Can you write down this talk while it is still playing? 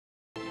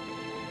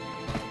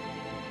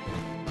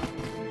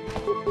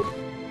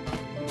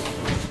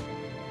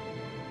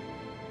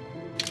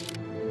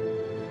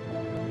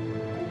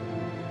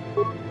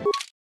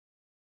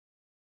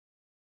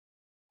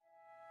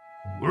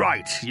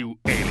Right, you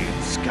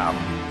alien scum.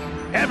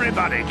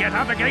 Everybody get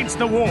up against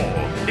the wall.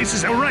 This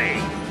is a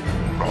raid.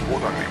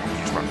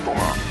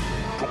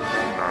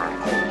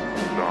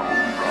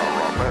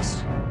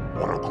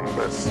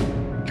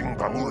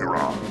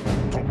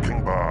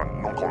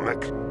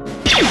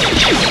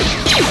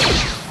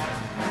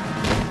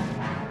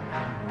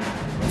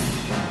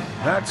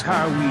 That's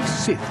how we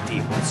Sith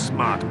deal with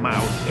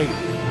smart-mouthed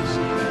aliens.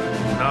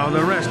 Now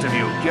the rest of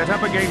you, get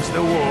up against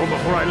the wall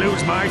before I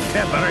lose my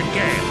temper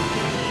again.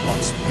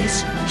 What's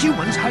this?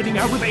 Humans hiding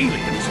out with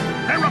aliens?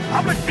 They're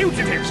Republic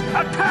fugitives!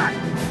 Attack!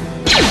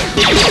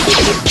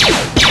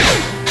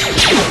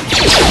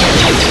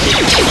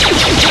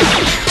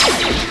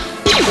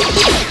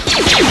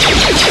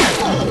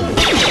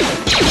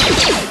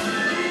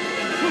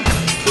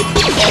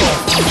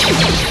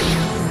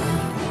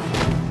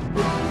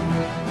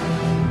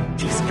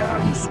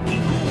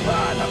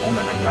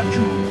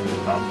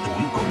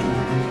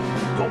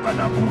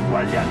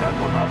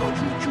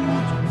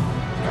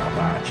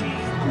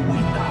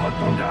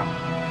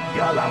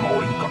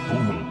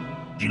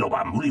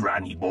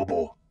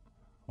 Bobo.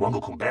 Wango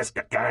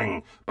kumbeska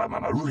gang, ba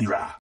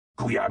mamarulira.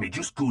 Kuya mi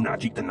juskuna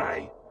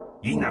jitanai.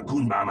 Yina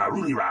kun ba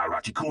marulira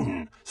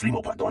rachikun,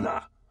 slimo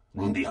padona.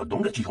 Rundi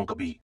hadonga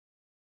chihonkabi.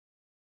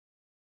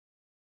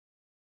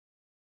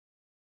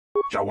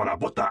 Jawana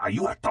bota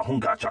ayua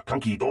tahonga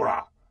chakanki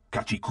dora.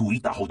 Kachi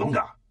kuita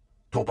hodonga.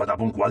 Topa da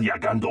bongwalia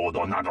gando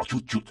do nado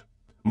chutchut.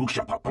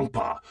 Muksha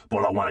papangpa,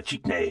 pola wana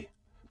chikne.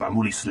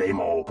 Bamuli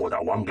slemo poda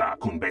wanga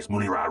kun bes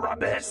mulira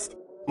rabes.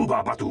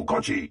 Uba batu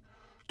konchi.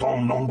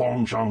 Tong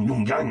nongbong shang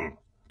yung yang.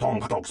 Tong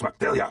patok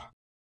smaktelia.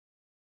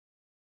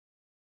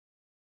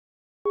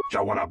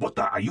 Jawana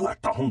bota ayua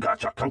tahonga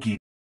chakanki.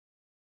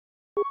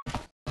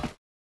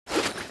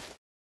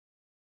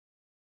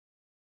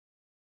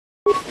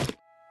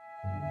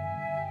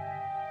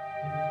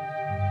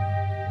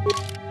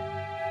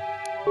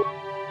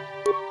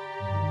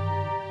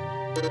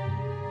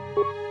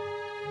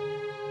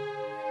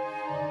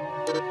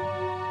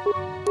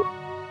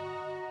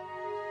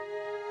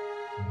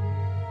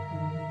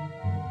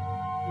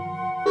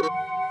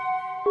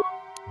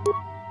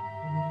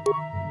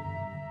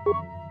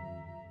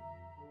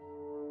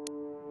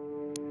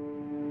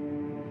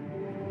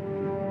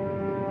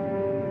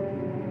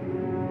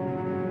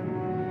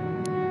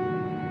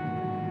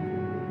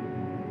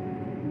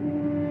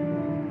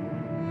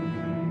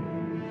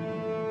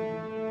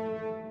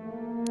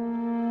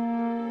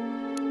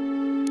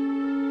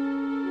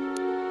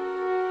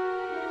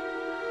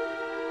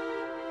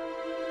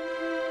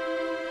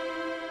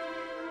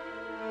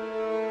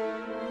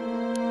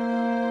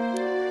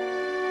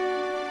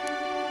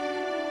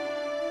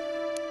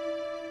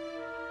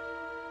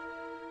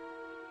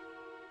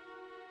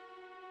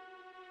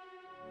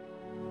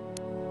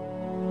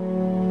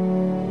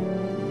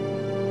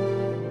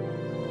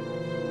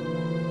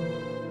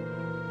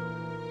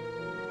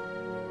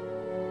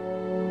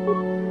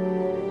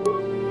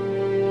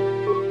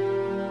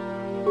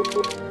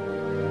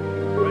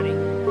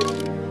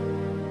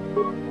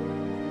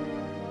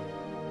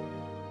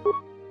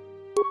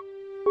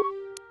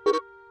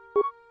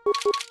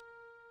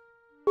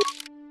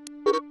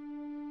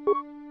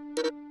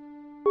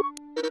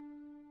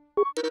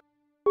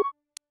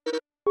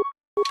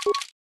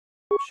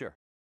 Sure.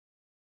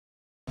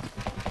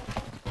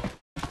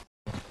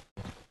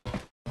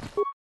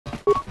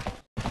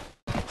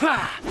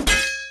 Ha!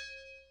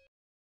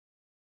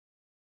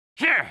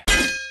 Here!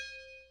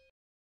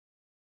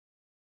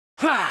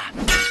 Ha!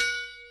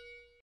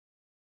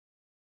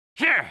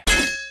 Here!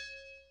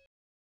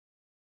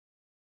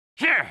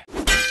 Here!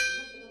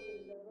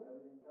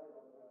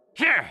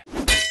 Here!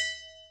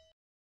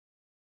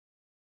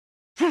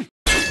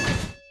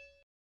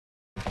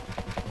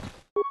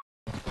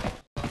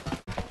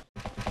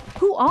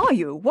 Who are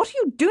you? What are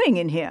you doing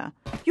in here?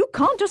 You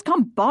can't just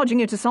come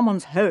barging into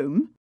someone's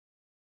home.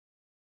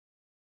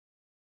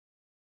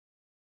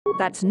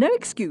 That's no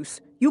excuse.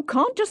 You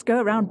can't just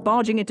go around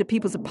barging into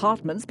people's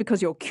apartments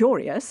because you're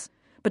curious.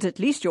 But at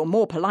least you're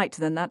more polite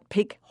than that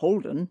pig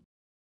Holden.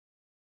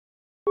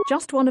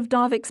 Just one of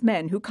Darvik's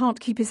men who can't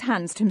keep his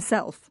hands to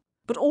himself.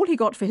 But all he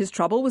got for his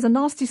trouble was a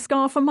nasty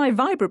scar from my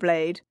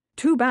vibroblade.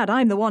 Too bad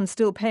I'm the one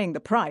still paying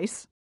the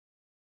price.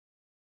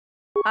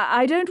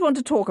 I don't want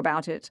to talk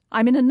about it.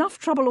 I'm in enough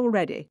trouble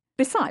already.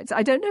 Besides,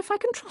 I don't know if I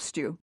can trust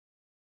you.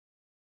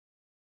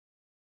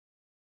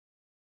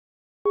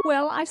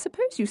 Well, I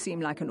suppose you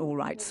seem like an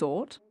all-right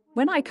sort.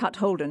 When I cut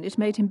Holden, it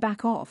made him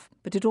back off,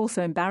 but it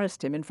also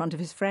embarrassed him in front of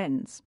his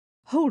friends.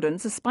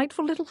 Holden's a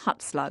spiteful little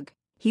hut slug.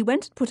 He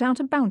went and put out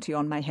a bounty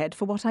on my head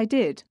for what I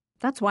did.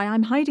 That's why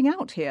I'm hiding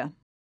out here.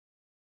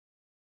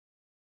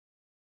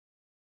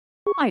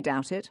 I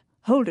doubt it.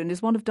 Holden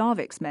is one of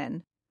Darvik's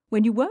men.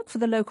 When you work for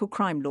the local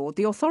crime lord,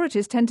 the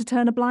authorities tend to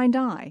turn a blind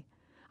eye.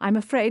 I'm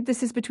afraid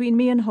this is between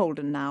me and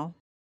Holden now.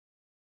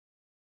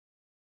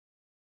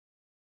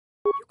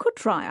 You could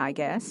try, I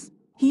guess.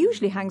 He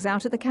usually hangs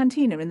out at the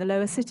cantina in the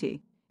lower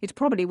city. It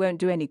probably won't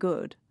do any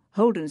good.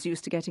 Holden's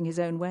used to getting his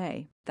own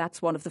way.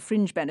 That's one of the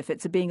fringe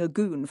benefits of being a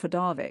goon for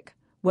Darvik.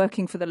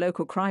 Working for the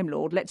local crime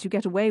lord lets you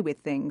get away with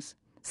things.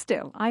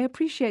 Still, I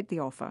appreciate the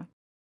offer.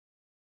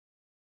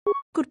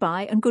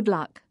 Goodbye and good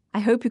luck. I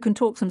hope you can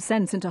talk some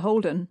sense into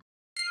Holden.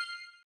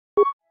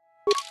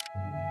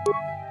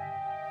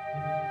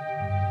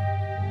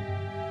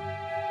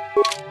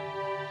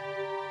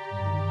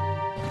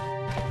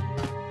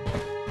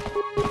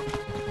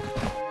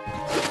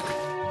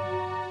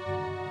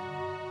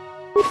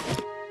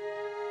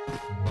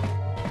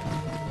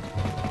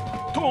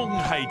 Tong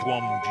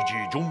haidwam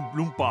jiji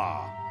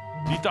jumblumpa.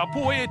 Nita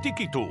poe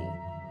tikito.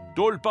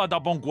 Dolpa da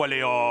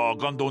bongwalea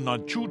gandona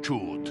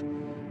chuchut.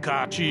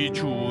 Kachi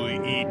chu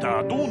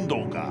ita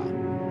dundonga.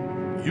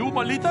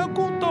 Yumalita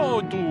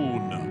kuto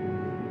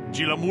dun.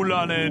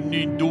 Jilamulane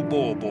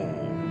nindubobo.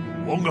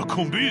 Wonga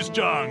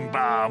kumbisjang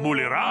ba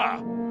mulira.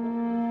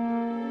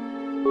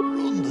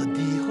 Runda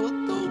di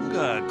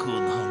hotonga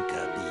kun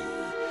hankabi.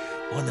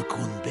 Wana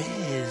kun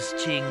bez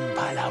ching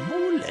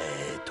palamule.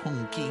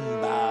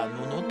 Tonking ba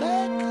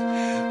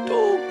nunotek.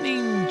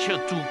 Togning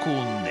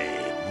chatukunne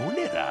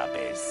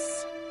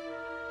mulerabes.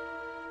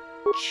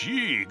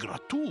 Chi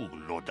gratu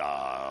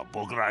loda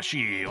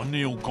bograshi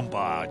oniu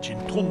kompa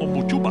chintono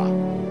muchuba.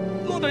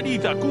 Loda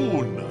nita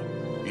kun.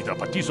 Ita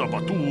patisa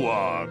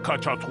batua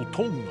kacha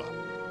tutonga.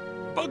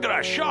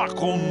 Bagrasha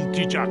kon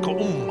tijaka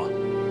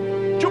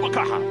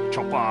Chubakaha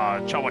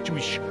chopa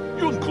chawachiwish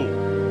yunku.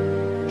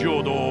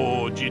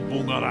 Jodo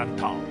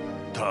jitbungarantang.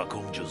 Ta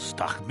kunjus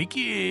tak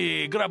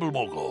miki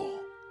grabulmogo.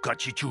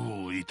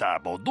 Kachichu ita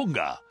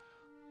bodunga.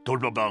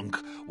 Tolbabank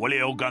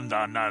wale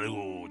oganda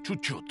naru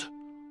chuchut.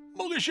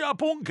 Mogesha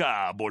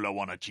ponka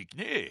bolawana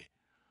chikne.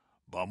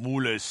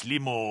 Bamule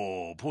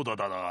slimo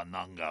podadada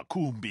nanga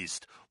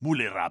kumbist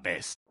mule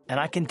rabest. And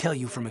I can tell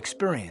you from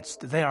experience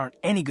that they aren't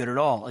any good at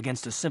all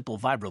against a simple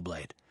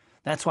vibroblade.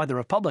 That's why the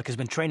Republic has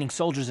been training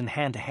soldiers in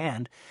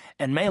hand-to-hand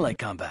and melee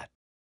combat.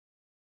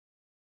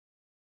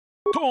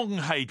 Tong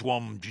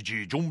haidwam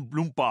jiji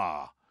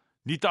jumblumpa.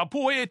 Nita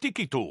poe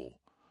tikito.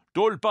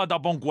 Dolpa da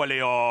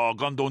bongwalea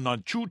gandona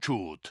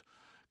chuchut.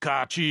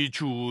 Kachi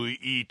chu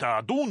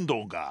ita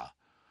dundonga.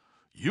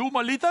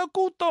 Yumalita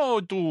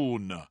kuto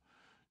dun.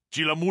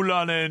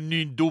 Jilamulane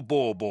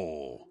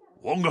nindubobo.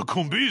 Wonga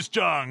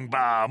kumbisjang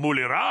ba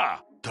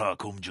mulira. Ta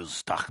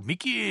kumjus tak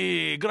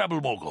miki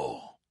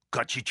grabulmogo.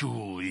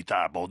 Kachichu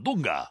ita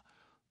bodunga.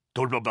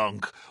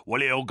 Tolbabank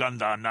wale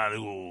oganda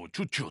naru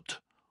chuchut.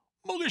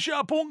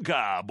 Mogesha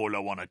ponka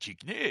bolawana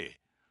chikne.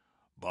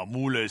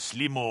 Bamule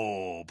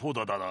slimo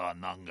podadada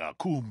nanga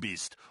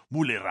kumbist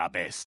mule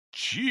rabest.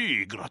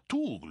 Chi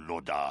gratu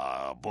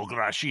loda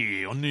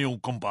bograshi oniu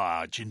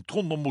kompa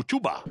chintono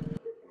muchuba.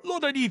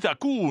 Loda nita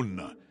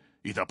kun.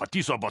 Ita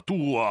patisa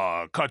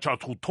batua kacha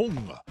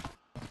tutonga.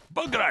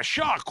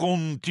 Bagrasha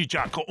kon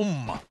tijaka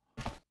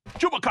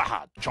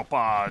Chubakaha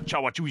chopa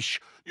chawachiwish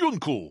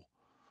yunku.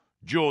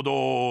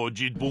 Jodo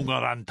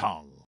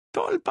jitbungarantang.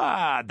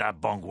 Tolpa da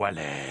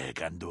bongwale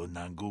gando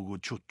nangugu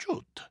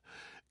chuchut.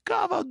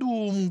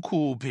 Kavadum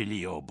ku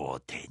pelio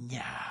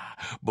botenya.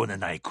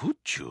 Bonanai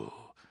kuchu.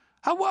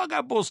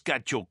 Hawaga boska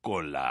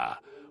chocola.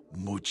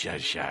 Mucha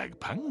shag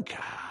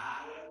panka.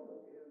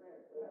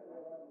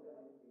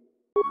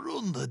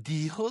 Runda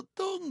di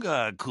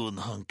hotonga kun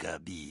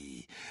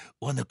hankabi.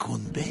 Wana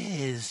kun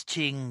bez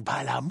ching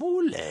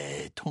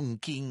palamule.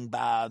 Tonking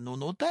ba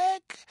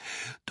nunotek.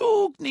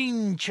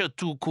 Togning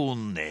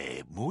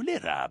chatukunne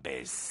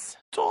mulerabes.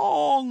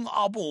 Tong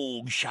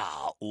abog sha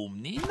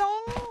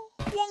umninang.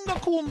 Wanga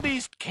kun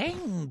bez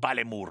keng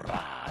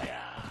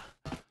balemuraya.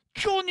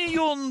 Johnny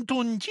yon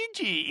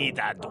tunjiji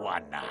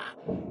idadwana.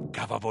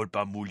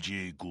 Kavavolpa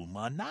mulje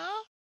gumana.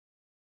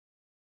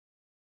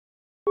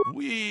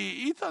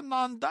 We ita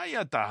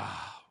nandayata.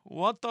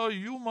 Wata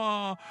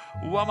yuma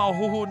wama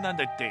huhu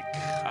nandetek.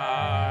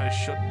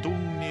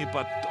 Shotung ni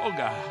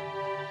patoga.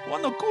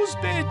 Wano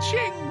kusbe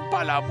ching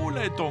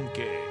palamule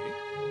tonke.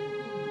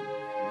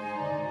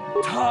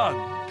 Ta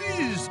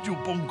bis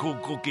juponko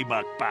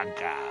kokimak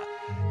panka.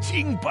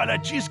 Ching pala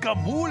chiska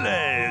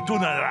mule.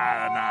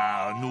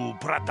 Tunarana nu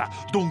prata.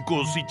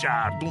 Donko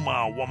sicha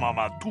duma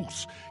wamama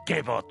tus.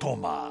 Keva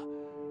toma.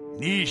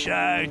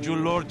 Nisha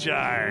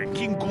julorcha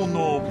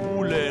kinkuno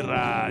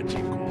pulera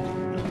chico.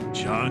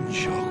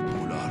 Chanchak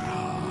pulara.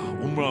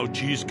 Umrao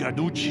chiska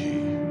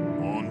duchi.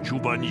 On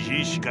chuba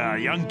nijishka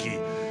yanki.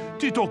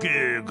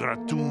 Titoke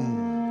gratun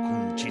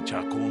kun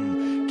chicha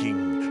kun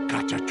king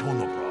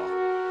kachachonobra.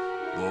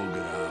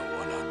 Bogra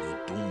wala no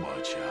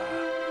tumbacha.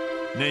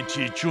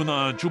 Nechi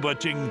chuna chuba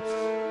ching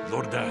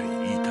lorda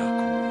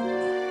itakun.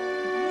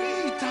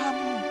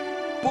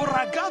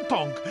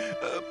 Boragatong,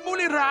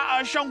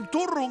 mulira siyang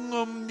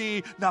turong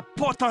ni na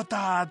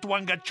potata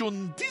tuanga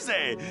chun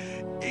dize.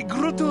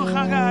 Igruto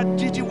haga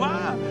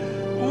jijiwa.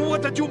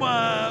 Wata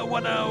juma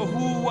wana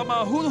hu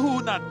wama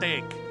hu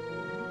natek.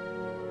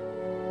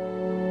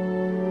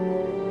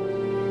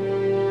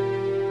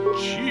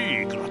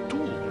 Chi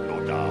gratu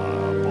loda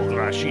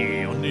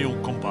bograshi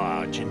oniu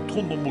kompa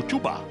chintono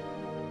muchuba.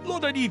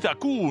 Loda nita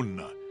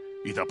kun.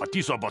 Ita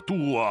patisa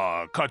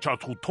batua kacha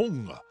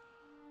tutonga.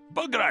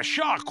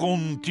 Bagrasha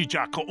kon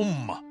tijaka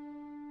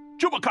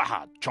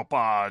Chubakahat,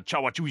 Chopa,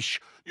 Chawachuish,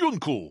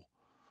 Yunku.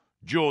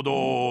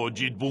 Jodo,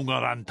 Jid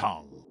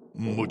Bungarantang,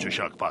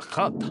 Muchashak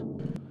Pakat.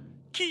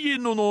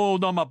 Kieno no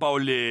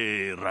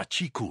Namapaole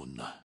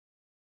Rachikun.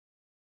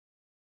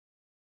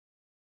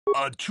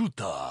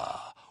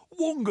 Achuta,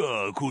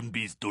 Wonga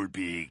Kunbis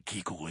Dolby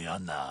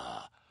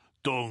Kikuyana,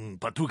 Dong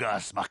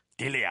Patugas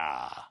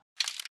Maktelea.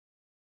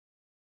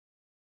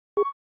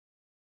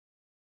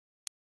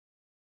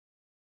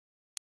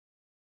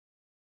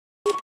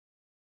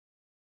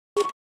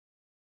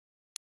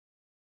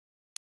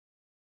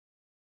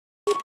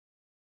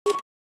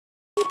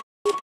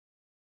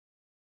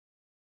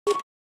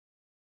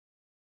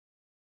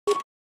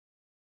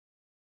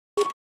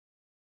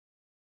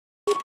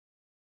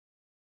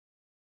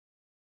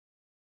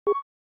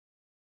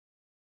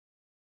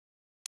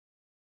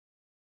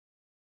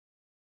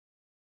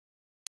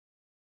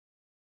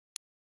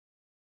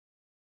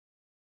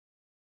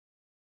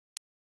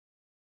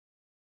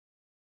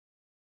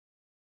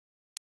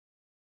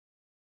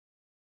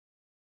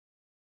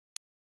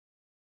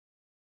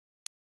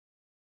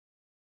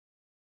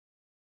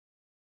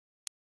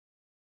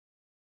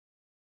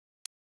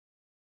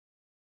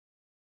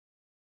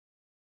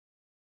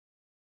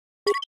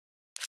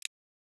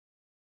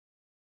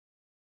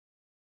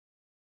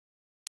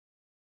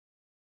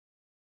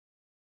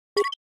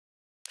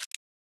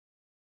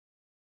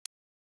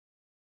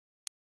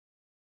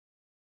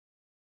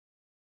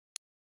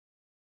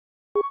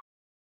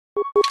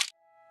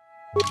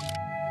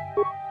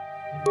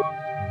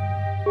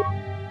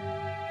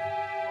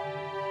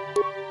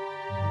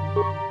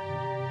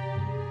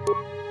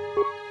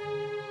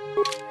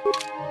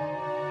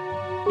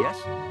 Yes?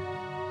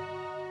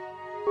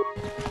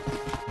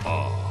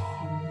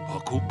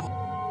 Akupa.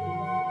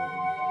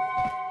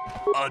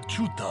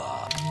 Achuta.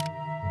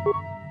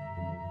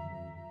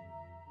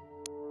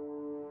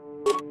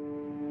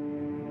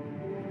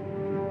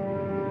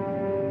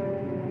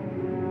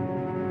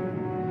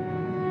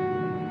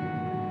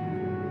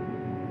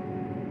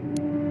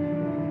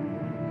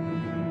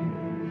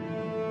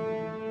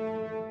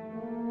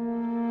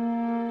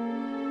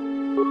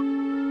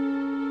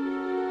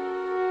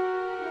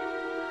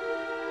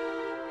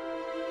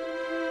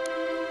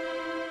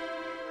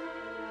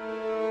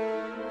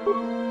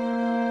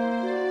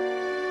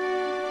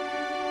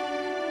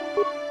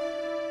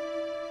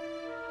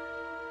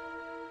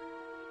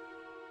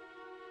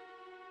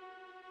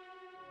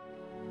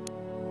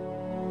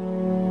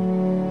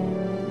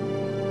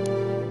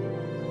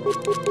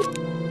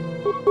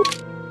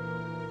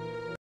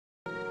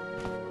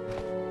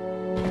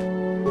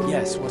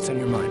 Yes, what's on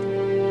your mind?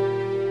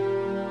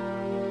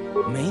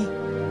 Me?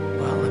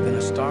 Well, I've been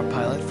a star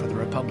pilot for the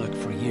Republic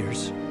for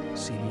years.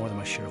 Seen more than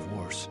my share of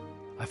wars.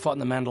 I fought in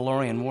the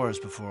Mandalorian Wars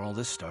before all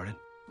this started.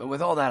 But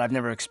with all that, I've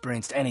never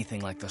experienced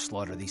anything like the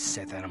slaughter these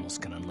Sith animals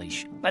can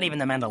unleash. Not even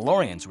the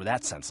Mandalorians were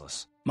that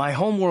senseless. My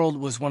homeworld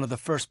was one of the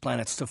first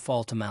planets to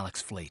fall to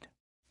Malak's fleet.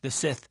 The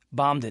Sith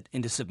bombed it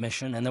into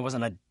submission, and there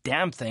wasn't a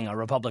damn thing our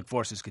Republic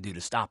forces could do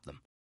to stop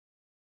them.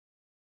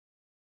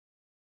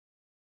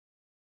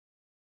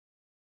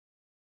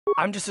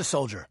 I'm just a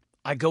soldier.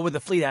 I go where the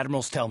fleet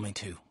admirals tell me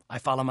to. I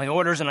follow my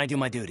orders and I do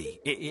my duty.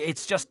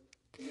 It's just...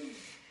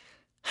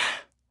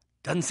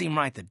 doesn't seem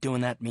right that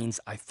doing that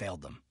means I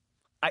failed them.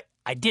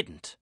 I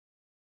didn't.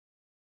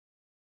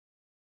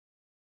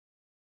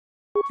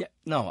 Yeah,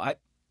 no,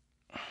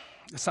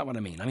 that's not what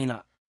I mean. I mean,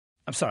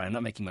 I'm sorry, I'm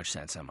not making much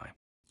sense, am I?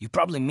 You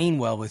probably mean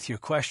well with your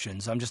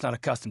questions. I'm just not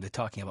accustomed to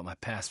talking about my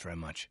past very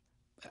much.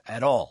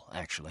 At all,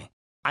 actually.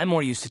 I'm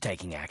more used to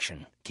taking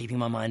action, keeping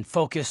my mind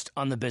focused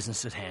on the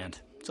business at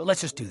hand. So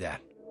let's just do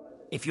that.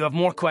 If you have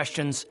more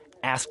questions,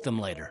 ask them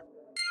later.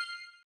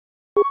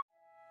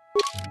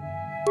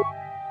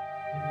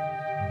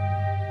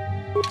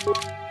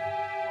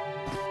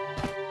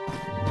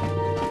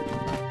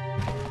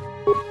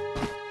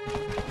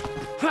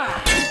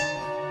 Ha!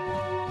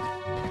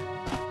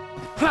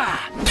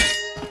 Ha!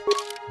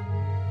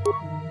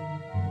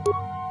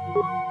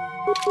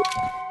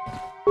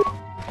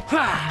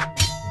 Ha!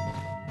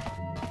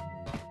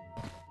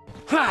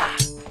 Ha!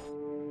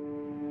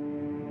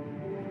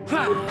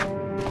 Ha!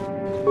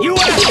 You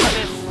asked for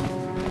this!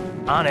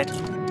 On it.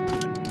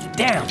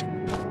 Damn!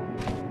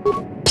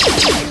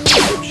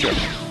 Sure.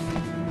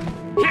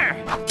 Here!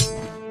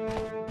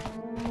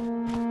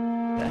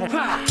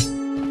 Ha!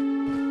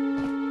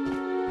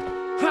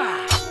 Ha!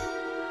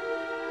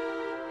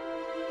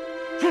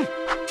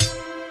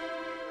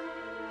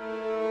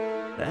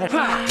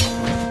 Ha!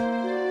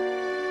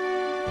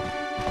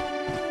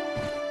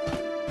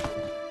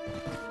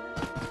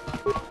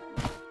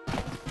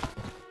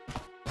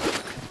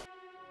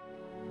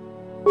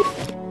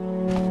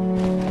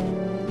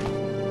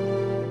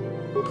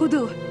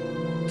 Pudu,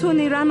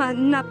 Tunirama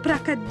na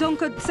praka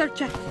donko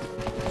searcha.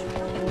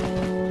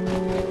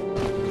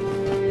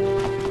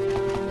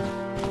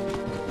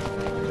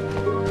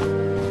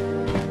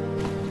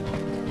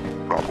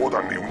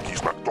 Rabodan ni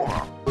unkis maktoma.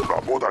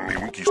 Rabodan ni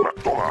unkis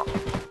maktoma.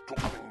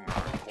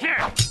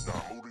 Here!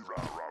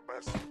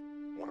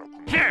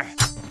 Here!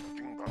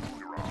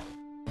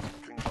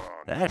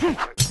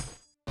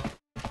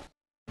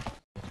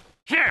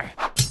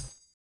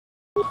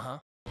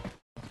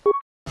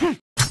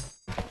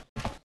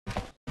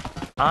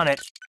 On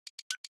it.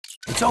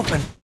 It's open.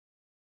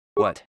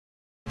 What?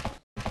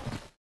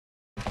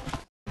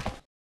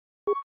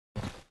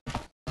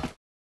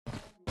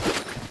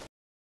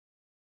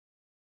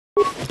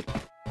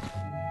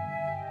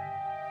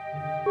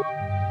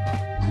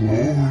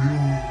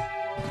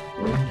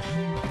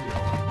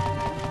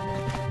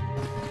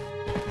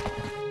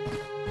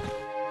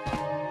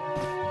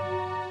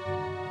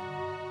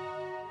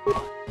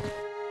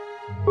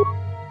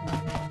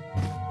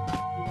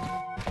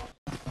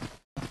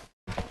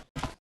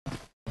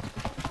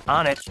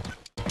 On it.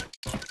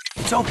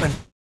 It's open.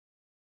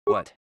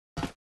 What?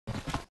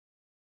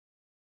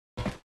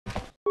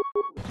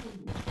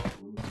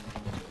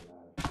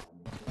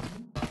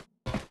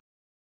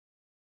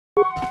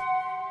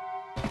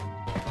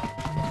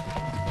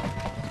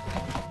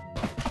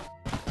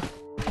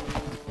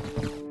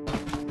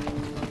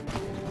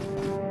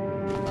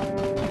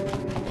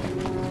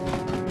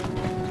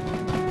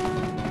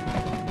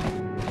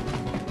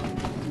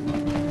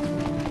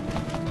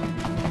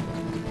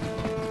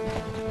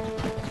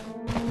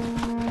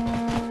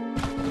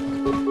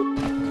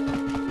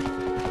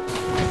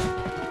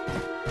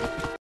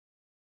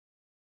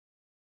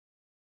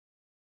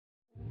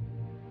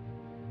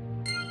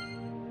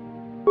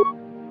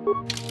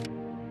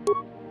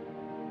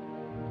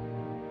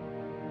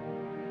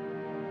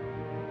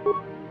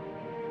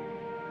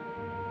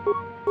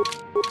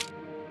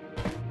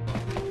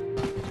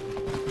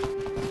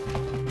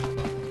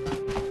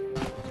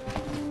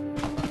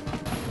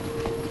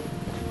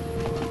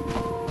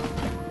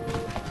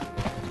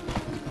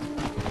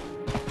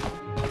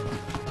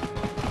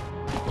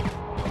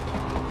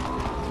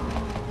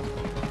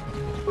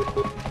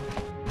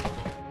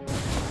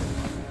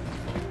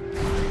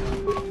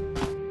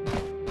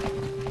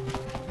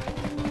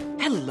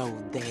 Hello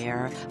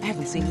there. I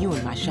haven't seen you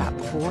in my shop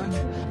before.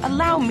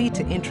 Allow me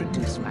to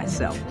introduce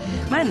myself.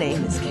 My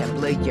name is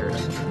Kepler Yurt.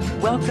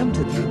 Welcome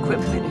to the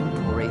Equipment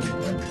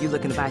Emporium. You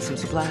looking to buy some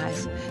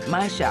supplies?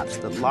 My shop's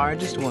the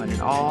largest one in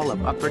all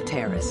of Upper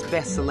Taris.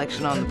 Best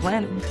selection on the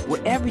planet.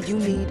 Whatever you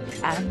need,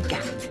 I've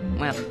got it.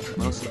 Well,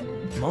 mostly.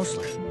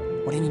 Mostly?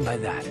 What do you mean by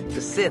that?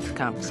 The Sith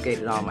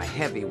confiscated all my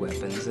heavy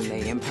weapons, and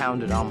they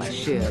impounded all my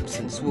ships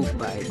and swoop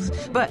bikes.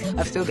 But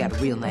I've still got a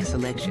real nice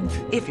selection,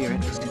 if you're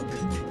interested.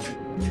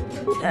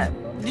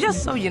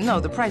 Just so you know,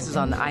 the prices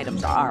on the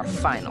items are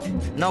final.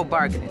 No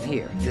bargaining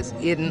here. This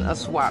isn't a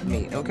swap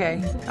meet,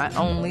 okay? I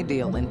only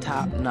deal in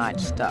top-notch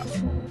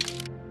stuff.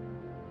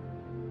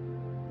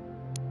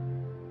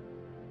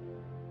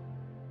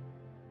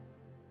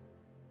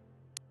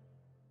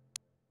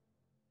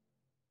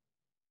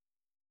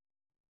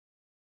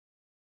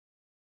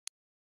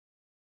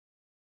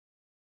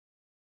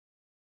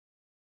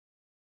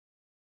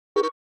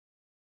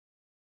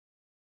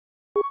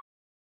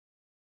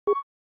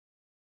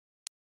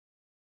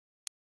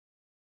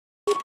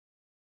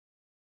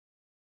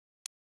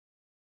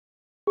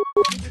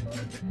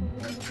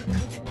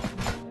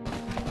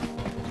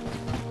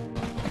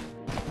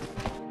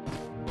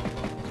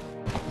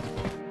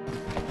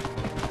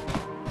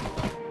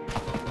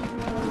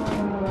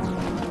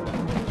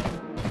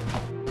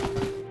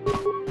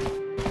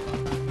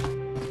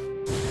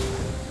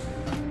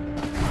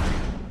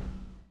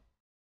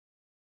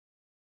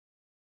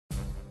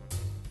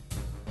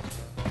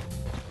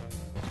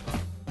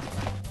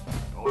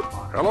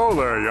 Hello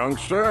there,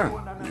 youngster.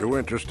 You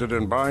interested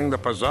in buying the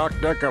Pazak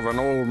deck of an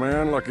old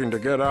man looking to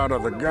get out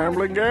of the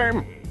gambling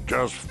game?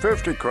 Just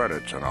 50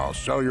 credits and I'll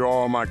sell you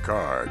all my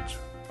cards.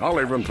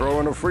 I'll even throw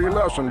in a free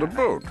lesson to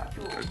boot.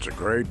 It's a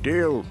great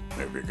deal,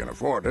 if you can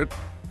afford it.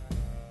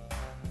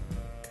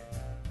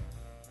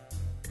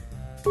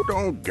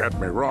 Don't get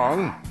me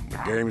wrong. The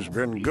game's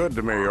been good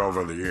to me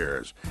over the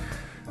years.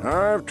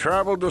 I've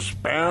traveled the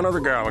span of the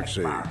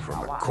galaxy,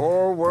 from the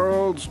core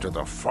worlds to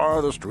the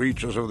farthest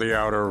reaches of the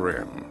Outer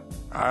Rim.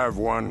 I've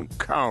won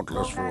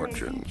countless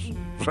fortunes,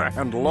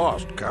 and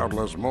lost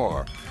countless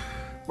more.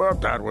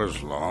 But that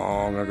was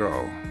long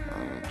ago,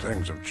 and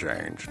things have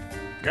changed.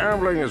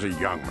 Gambling is a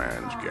young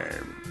man's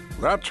game.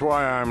 That's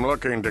why I'm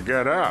looking to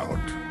get out.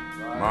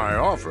 My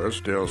offer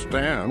still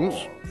stands.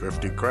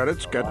 50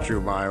 credits gets you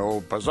my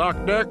old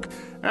Pazak deck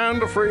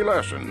and a free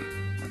lesson.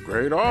 A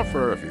great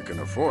offer if you can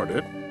afford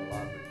it.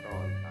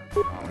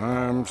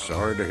 I'm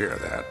sorry to hear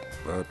that,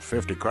 but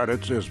 50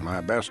 credits is my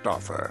best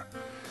offer.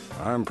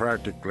 I'm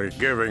practically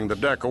giving the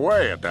deck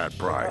away at that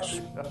price.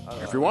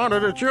 If you want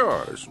it, it's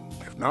yours.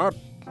 If not,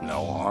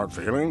 no hard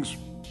feelings.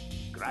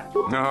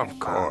 Of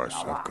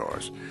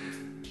course.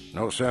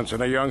 No sense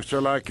in a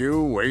youngster like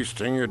you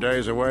wasting your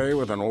days away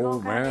with an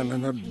old man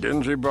in a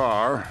dingy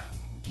bar.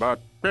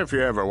 But if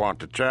you ever want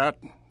to chat,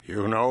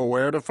 you know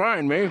where to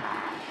find me.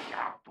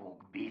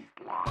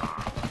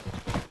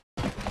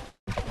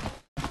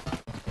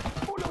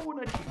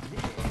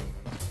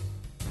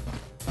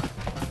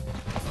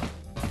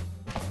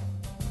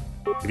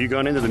 Have you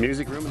gone into the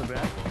music room in the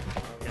back?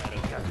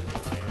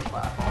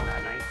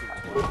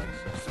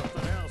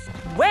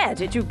 Where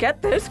did you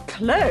get those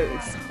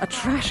clothes? A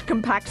trash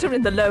compactor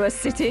in the lower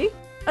city?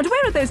 And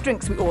where are those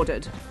drinks we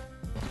ordered?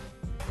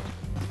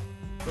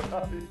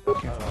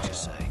 Careful what you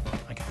say.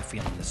 I get the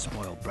feeling this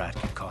spoiled brat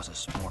can cause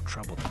us more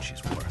trouble than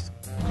she's worth.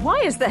 Why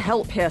is the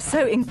help here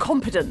so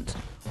incompetent?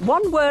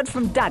 One word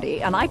from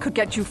Daddy and I could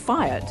get you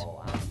fired.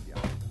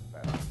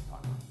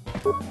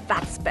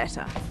 That's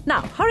better.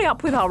 Now, hurry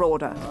up with our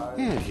order.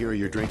 And here are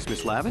your drinks,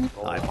 Miss Lavin.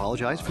 I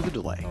apologize for the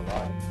delay.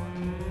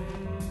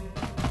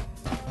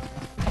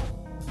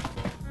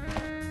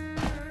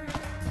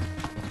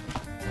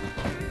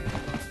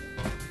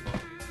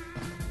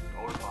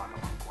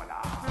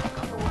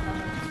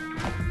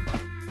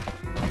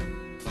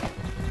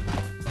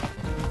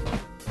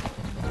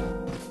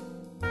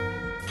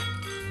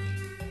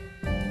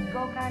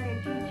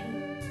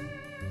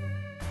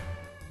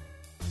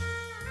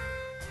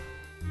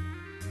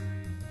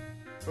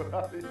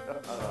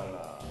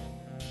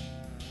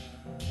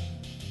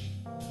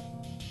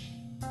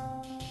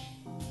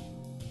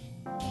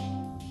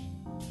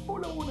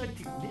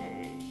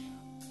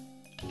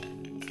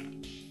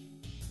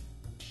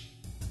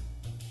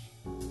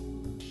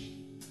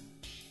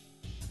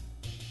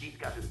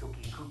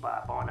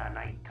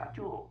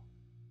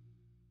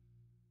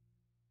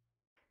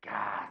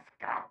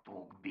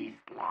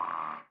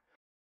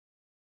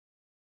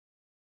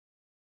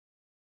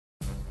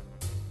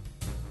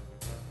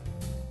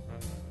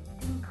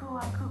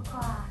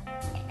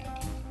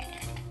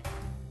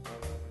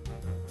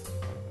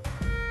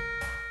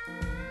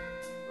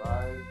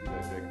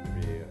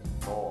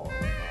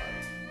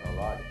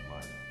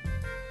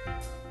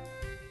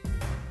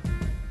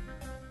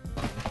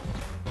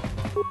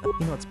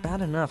 You know, it's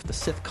bad enough the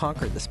Sith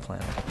conquered this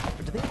planet.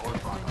 But do they...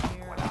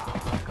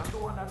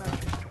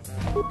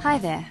 Hi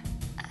there.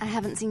 I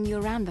haven't seen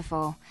you around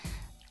before.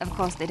 Of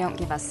course, they don't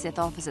give us Sith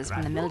officers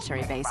from the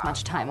military base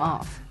much time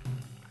off.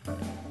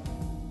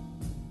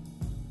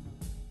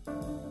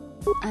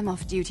 I'm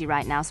off duty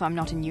right now, so I'm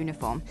not in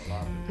uniform.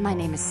 My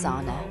name is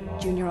Sana,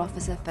 junior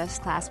officer,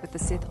 first class with the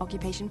Sith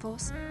Occupation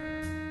Force.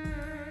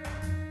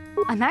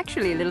 I'm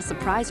actually a little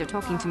surprised you're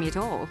talking to me at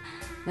all.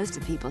 Most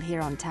of the people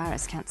here on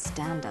Taris can't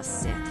stand us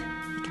Sith.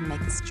 It can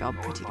make this job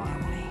pretty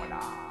lonely.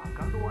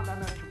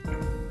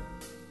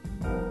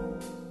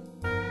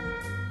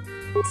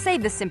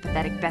 Save the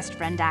sympathetic best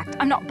friend act.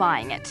 I'm not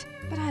buying it.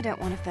 But I don't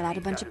want to fill out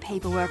a bunch of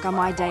paperwork on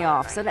my day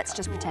off, so let's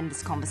just pretend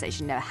this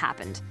conversation never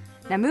happened.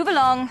 Now move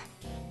along.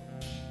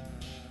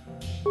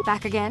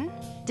 Back again?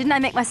 Didn't I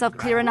make myself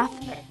clear enough?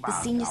 The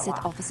senior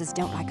Sith officers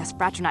don't like us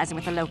fraternizing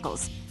with the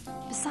locals.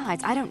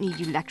 Besides, I don't need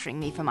you lecturing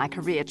me for my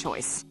career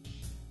choice.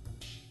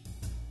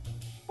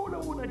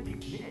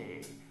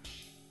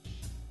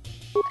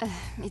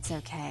 It's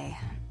okay.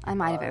 I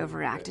might have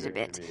overreacted a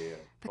bit.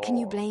 But can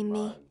you blame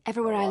me?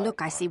 Everywhere I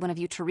look, I see one of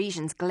you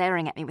Tarisians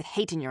glaring at me with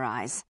hate in your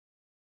eyes.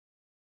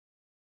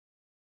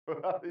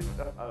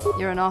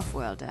 You're an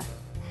off-worlder.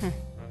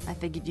 I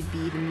figured you'd be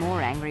even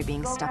more angry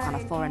being stuck on a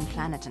foreign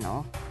planet and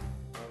all.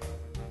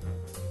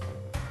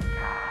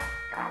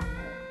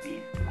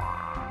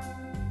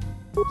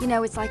 You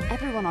know, it's like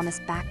everyone on this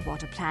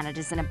backwater planet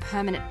is in a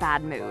permanent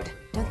bad mood.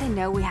 Don't they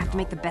know we have to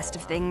make the best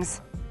of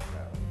things?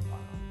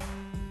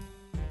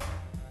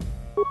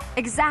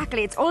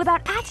 Exactly, it's all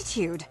about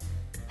attitude.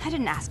 I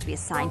didn't ask to be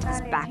assigned to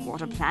this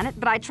backwater planet,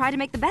 but I try to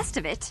make the best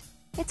of it.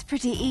 It's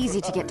pretty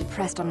easy to get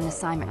depressed on an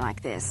assignment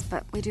like this,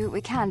 but we do what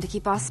we can to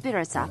keep our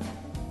spirits up.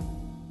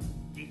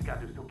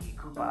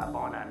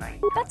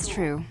 That's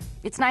true.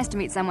 It's nice to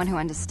meet someone who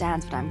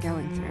understands what I'm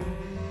going through.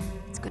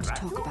 It's good to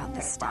talk about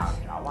this stuff.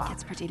 It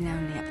gets pretty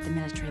lonely up at the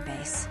military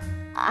base.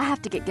 I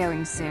have to get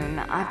going soon.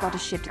 I've got a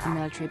shift at the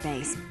military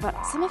base,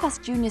 but some of us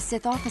junior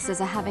Sith officers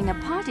are having a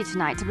party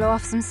tonight to blow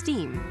off some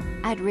steam.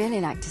 I'd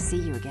really like to see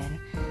you again.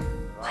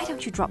 Why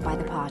don't you drop by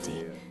the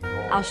party?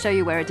 I'll show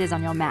you where it is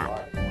on your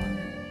map.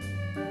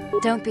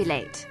 Don't be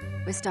late.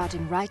 We're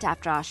starting right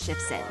after our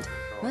shifts end.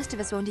 Most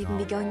of us won't even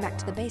be going back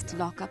to the base to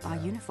lock up our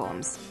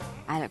uniforms.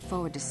 I look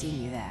forward to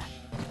seeing you there.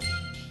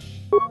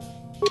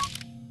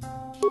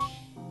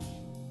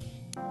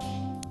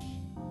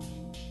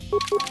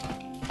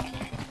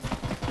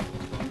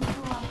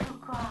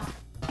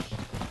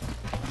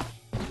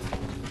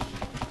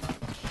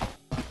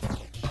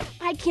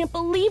 I can't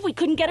believe we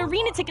couldn't get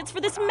arena tickets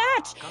for this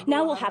match.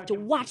 Now we'll have to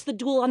watch the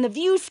duel on the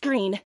view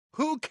screen.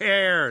 Who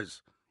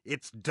cares?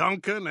 It's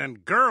Duncan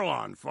and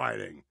Gurlon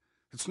fighting.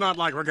 It's not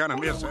like we're gonna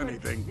miss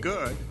anything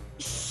good.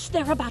 Shh,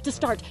 they're about to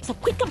start, so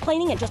quit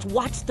complaining and just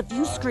watch the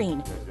view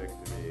screen.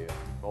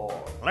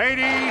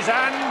 Ladies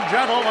and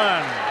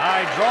gentlemen,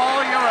 I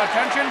draw your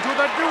attention to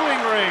the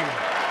dueling ring.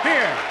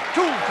 Here,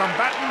 two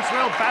combatants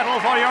will battle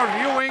for your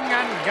viewing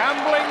and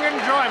gambling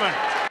enjoyment.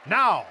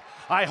 Now,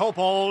 I hope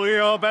all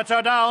your bets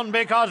are down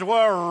because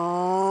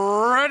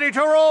we're ready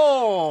to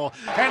roll.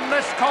 In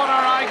this corner,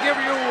 I give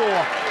you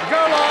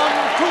Gurlon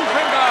Two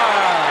Finger.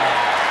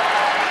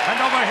 And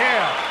over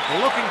here,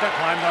 looking to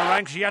climb the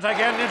ranks yet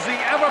again, is the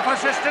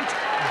ever-persistent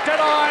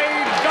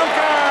Deadeye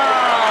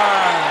Duncan.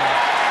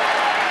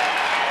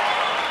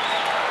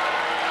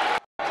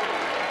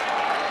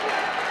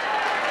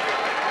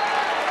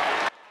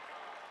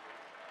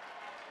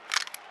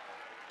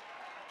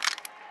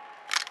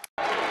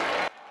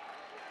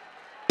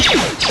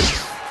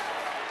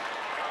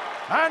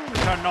 And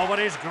to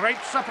nobody's great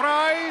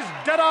surprise,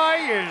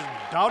 Deadeye is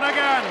down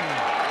again.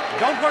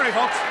 Don't worry,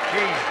 folks.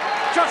 He's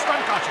just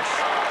unconscious.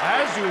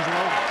 As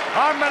usual,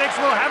 our medics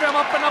will have him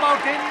up and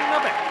about in a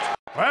bit.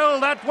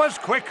 Well, that was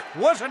quick,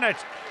 wasn't it?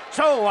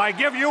 So I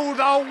give you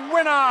the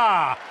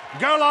winner,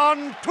 Girl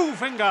on Two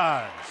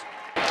Fingers.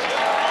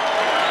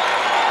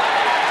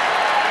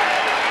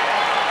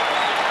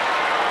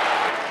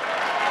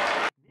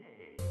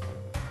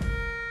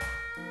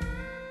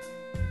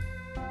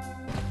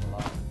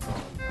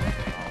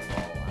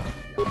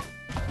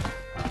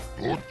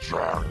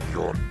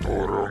 Tuchanyon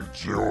turong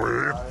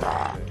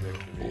chiwita,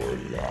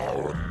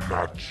 ulaon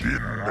na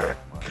chinek,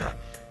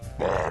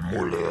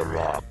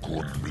 pamulera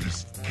kun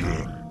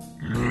miskin,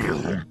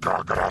 nihung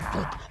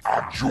kagratuk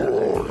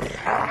ajol,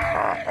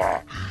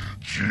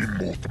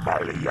 chimut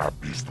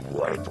malayabist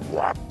wet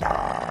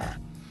wata,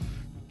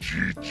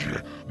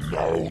 chiche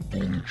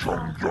naudung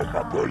chong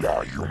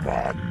yomabela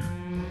yuman,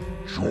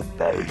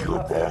 chupay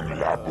yubong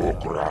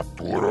labokra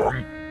turong,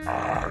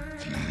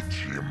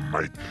 atichi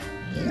mait,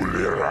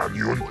 muliran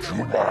yun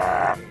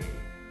chuba.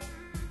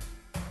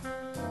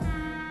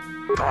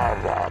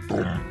 Kava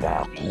tumpa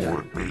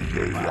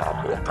kurpiyeya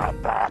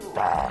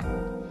mokapata.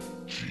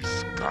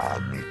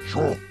 Chiskani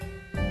cho.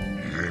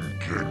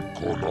 Yinkin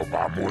kono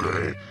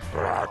bamule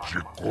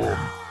rachikum.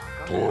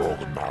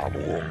 Torog na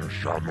wong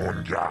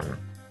shanungyang.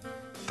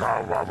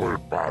 Kava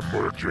vulpa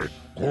mulche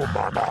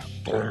kumana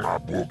tonga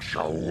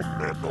buksha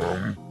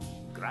umnenong.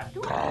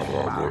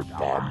 Kava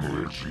vulpa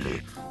mulche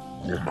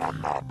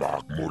kumana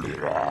bak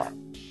mulira.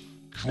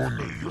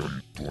 Chuni yun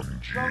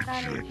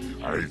tunjichi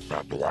aita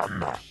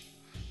duana.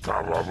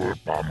 Kava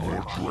vulpa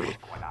mulche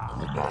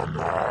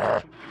kumana.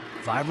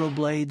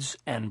 Vibroblades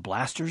and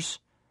blasters,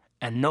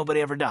 and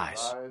nobody ever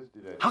dies.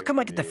 How come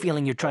I get the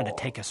feeling you're trying to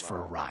take us for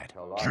a ride?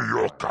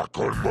 Chiyoka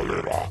kon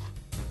mulira.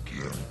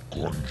 Kien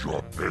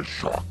konjo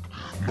peshak.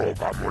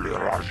 Nova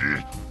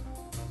muliraji.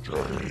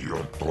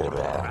 Cheriyon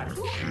torang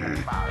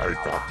chi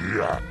aita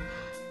tia.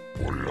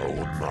 Ula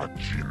una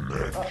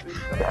chinek,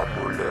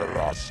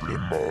 bamulera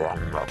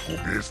slimoanga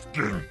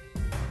kubisking.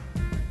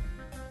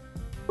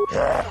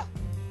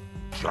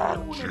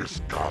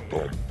 Chachis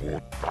katon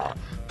puta,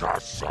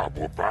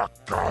 kasabu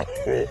baka,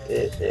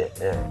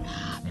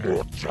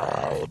 mocha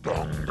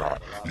odonga,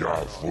 ya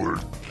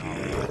fulki.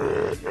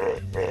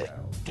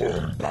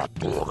 Tomba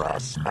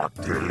toras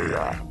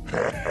maktilia,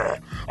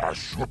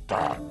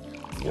 ashuta,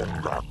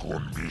 unga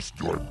kumbis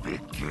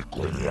dolpiki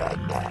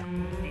kunyana.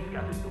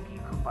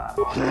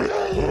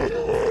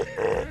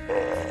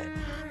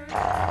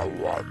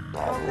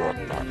 Tawana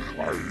rota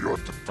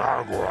ayot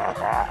tagwa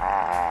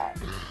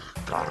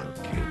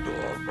kankido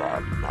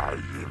bana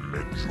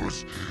yimechus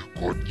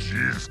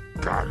kochis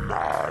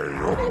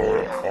kanayo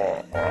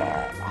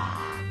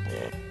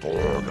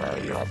toga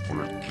ya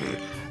fulke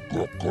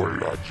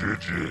kokola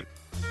jiji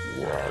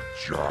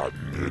wacha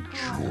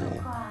nichu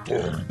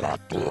tomba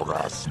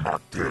toras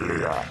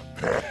materia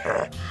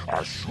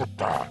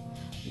ashuta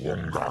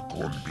unga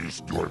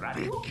kumbis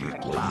dolpiki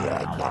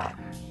koyana.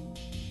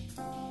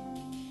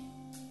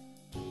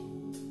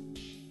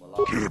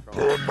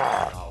 Kipuna,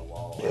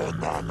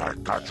 bonana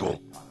kacho,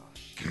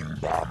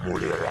 kimba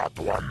mulera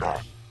tuana,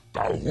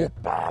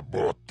 taupa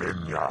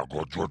botenya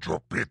gojojo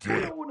piti.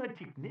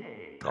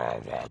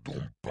 Kava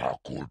dumpa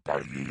kulpa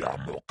iya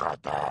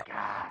mokata,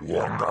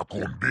 wanga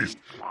kumbis,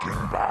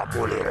 kimba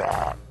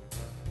mulera.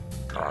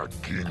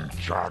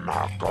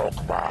 Kakinchana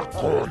kokba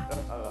kon,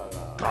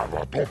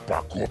 kava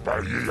dumpa kulpa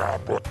iya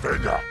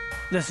botenya.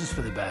 This is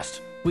for the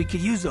best. We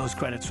could use those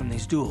credits from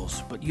these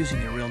duels, but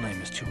using your real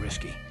name is too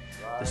risky.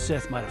 The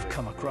Sith might have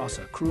come across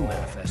a crew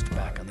manifest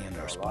back on the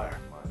Endar Spire.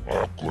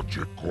 Ako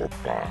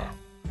chikopa.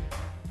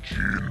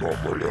 Chino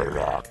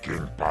mulera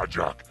king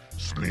pajak.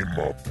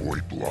 Slimo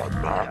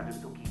puituana.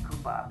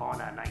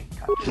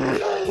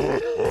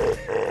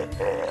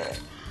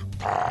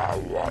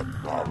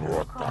 Tawana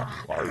rota.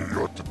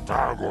 Ayot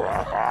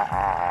tagwa.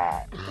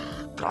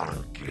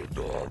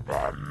 Kankido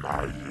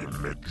bana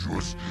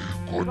yimechus.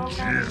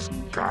 Kochis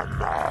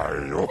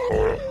kanayo.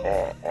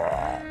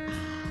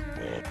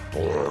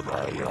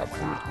 Toga ya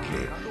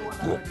fulke,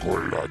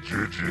 kokola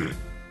jiji,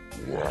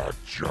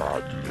 wacha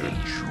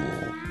nichu,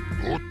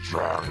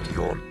 uchang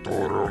yon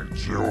torong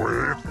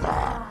chiwita,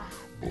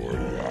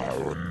 bola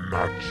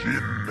una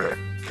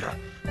chinek,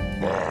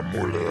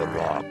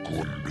 bamulera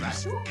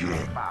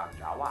kumbiskin.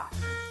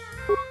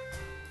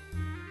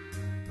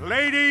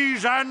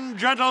 Ladies and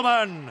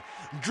gentlemen,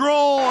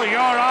 draw your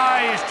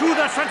eyes to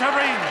the center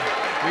ring.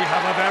 We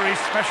have a very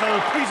special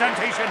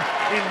presentation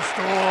in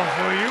store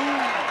for you.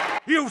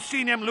 You've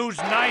seen him lose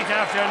night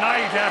after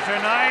night after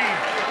night,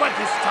 but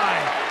this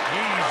time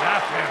he's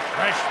after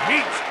fresh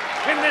meat.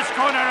 In this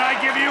corner, I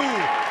give you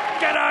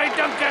Deadeye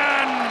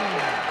Duncan!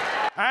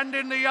 And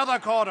in the other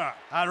corner,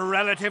 a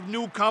relative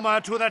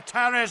newcomer to the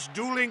Taris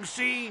dueling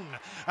scene,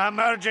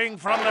 emerging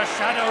from the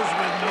shadows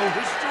with no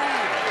history,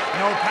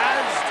 no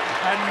past,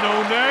 and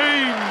no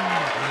name,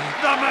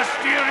 the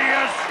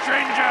mysterious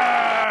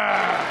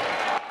stranger!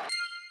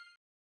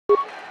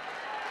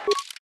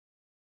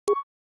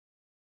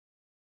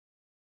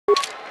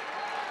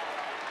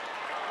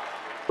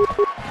 Here!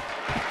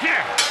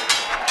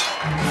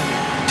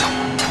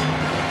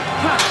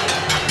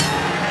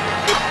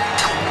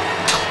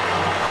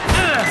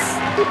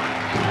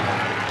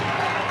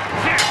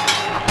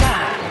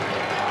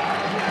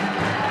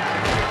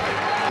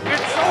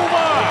 It's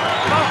over!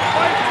 The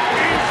fight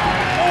is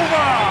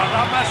over!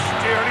 The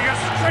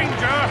mysterious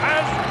stranger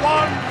has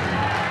won!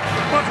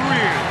 But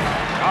really,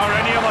 are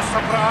any of us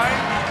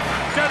surprised?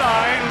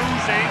 Dead-eye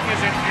losing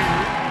isn't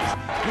news.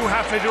 You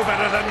have to do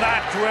better than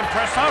that to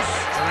impress us,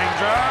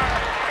 stranger.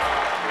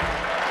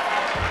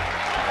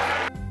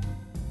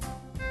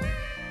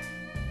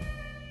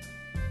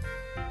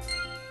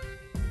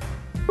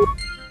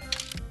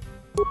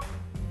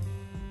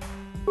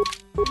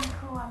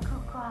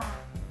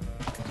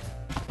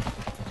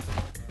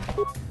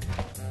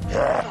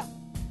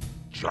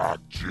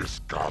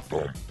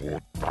 Chachiskadon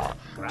puta,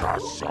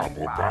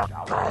 kasabu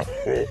baka,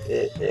 ho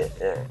ho ho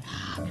ho,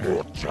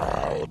 mocha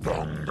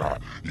odonga,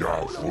 ya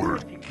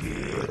fulki,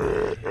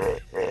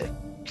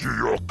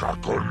 Kiyoka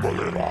con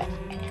molera,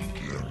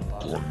 quien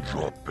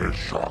conjo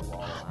peshak,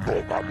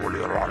 nova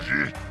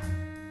moleraji,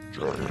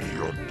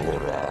 Jarion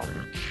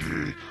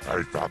toranchi,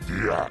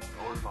 aitatia,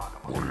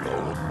 ula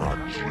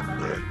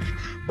unachinek,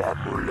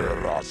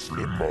 bamulera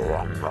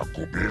slimoanga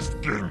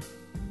kubisking.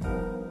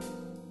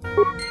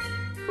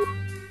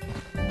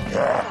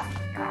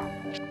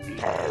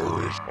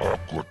 Taris,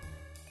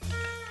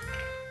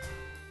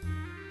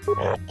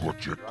 aku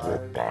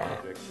cikopa.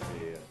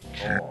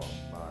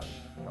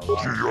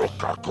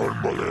 Kiyoka con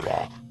molera,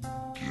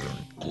 quien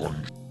con.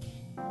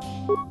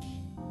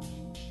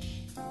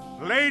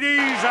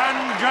 Ladies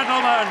and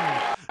gentlemen,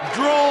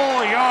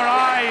 draw your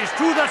eyes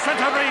to the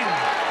center ring.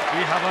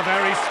 We have a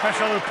very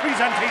special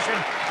presentation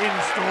in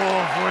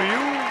store for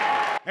you.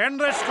 In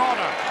this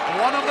corner,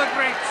 one of the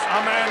greats,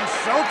 a man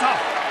so tough,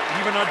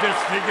 even a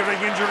disfiguring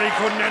injury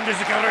couldn't end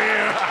his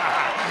career.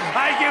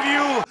 I give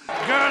you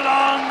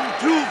Gerlong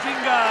Two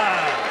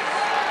Fingers.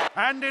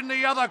 And in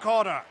the other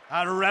corner,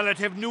 a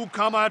relative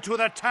newcomer to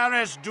the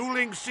Taris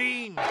dueling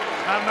scene,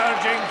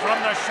 emerging from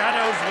the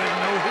shadows with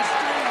no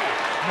history,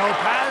 no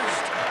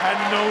past, and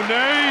no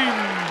name.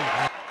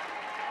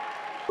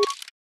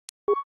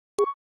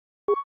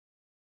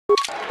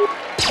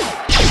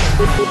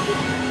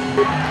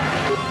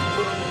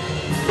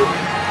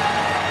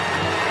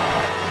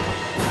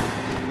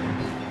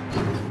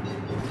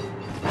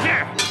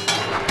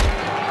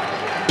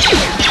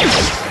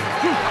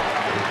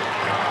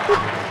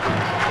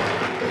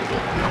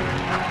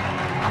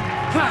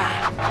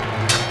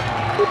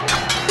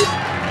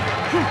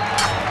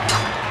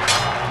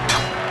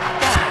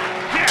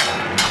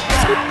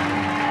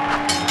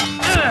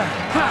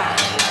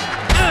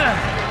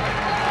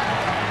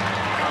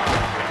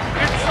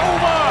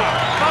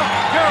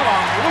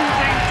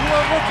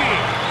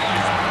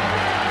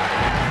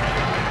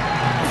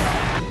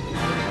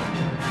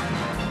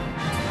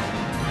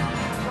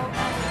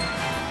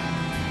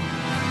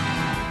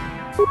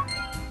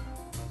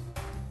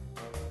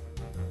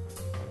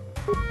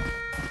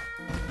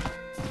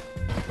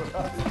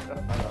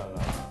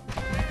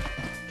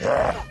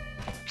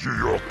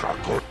 Kiyoka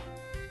con